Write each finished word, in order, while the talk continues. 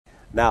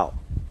Now,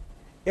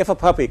 if a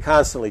puppy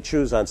constantly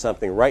chews on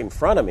something right in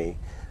front of me,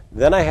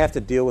 then I have to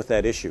deal with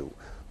that issue.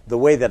 The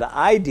way that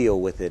I deal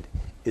with it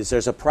is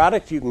there's a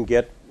product you can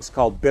get, it's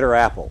called bitter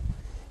apple.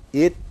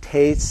 It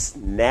tastes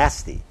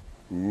nasty.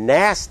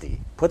 Nasty.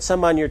 Put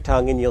some on your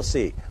tongue and you'll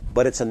see.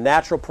 But it's a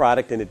natural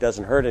product and it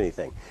doesn't hurt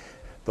anything.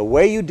 The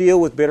way you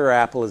deal with bitter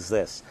apple is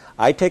this.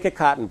 I take a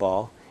cotton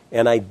ball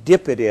and I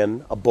dip it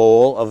in a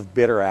bowl of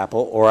bitter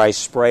apple, or I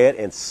spray it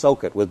and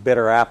soak it with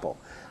bitter apple.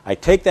 I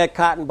take that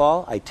cotton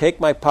ball, I take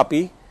my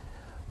puppy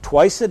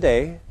twice a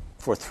day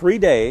for 3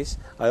 days.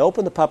 I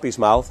open the puppy's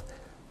mouth,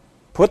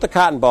 put the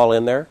cotton ball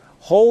in there,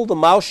 hold the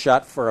mouth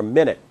shut for a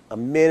minute. A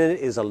minute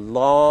is a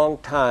long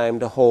time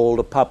to hold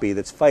a puppy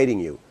that's fighting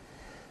you.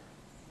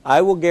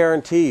 I will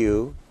guarantee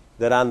you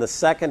that on the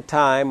second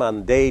time,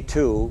 on day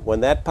 2,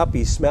 when that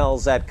puppy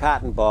smells that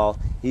cotton ball,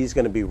 he's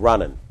going to be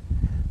running.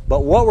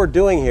 But what we're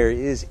doing here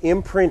is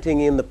imprinting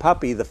in the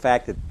puppy the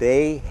fact that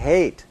they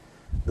hate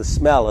the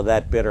smell of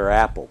that bitter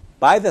apple.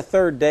 By the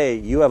 3rd day,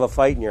 you have a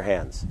fight in your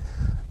hands.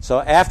 So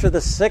after the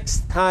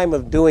 6th time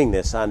of doing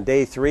this on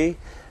day 3,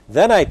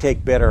 then I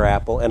take bitter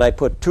apple and I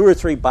put 2 or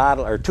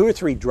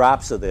 3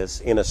 drops of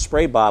this in a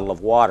spray bottle of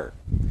water.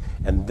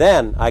 And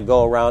then I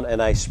go around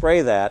and I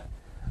spray that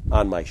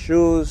on my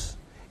shoes.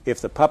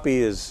 If the puppy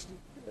is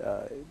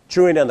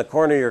chewing on the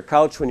corner of your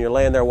couch when you're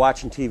laying there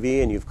watching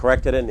TV and you've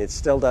corrected it and it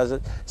still does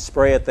it,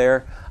 spray it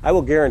there. I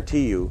will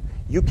guarantee you,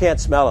 you can't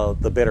smell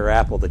the bitter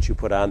apple that you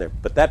put on there,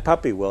 but that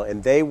puppy will,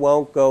 and they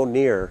won't go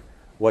near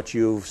what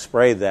you've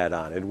sprayed that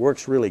on. It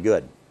works really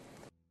good.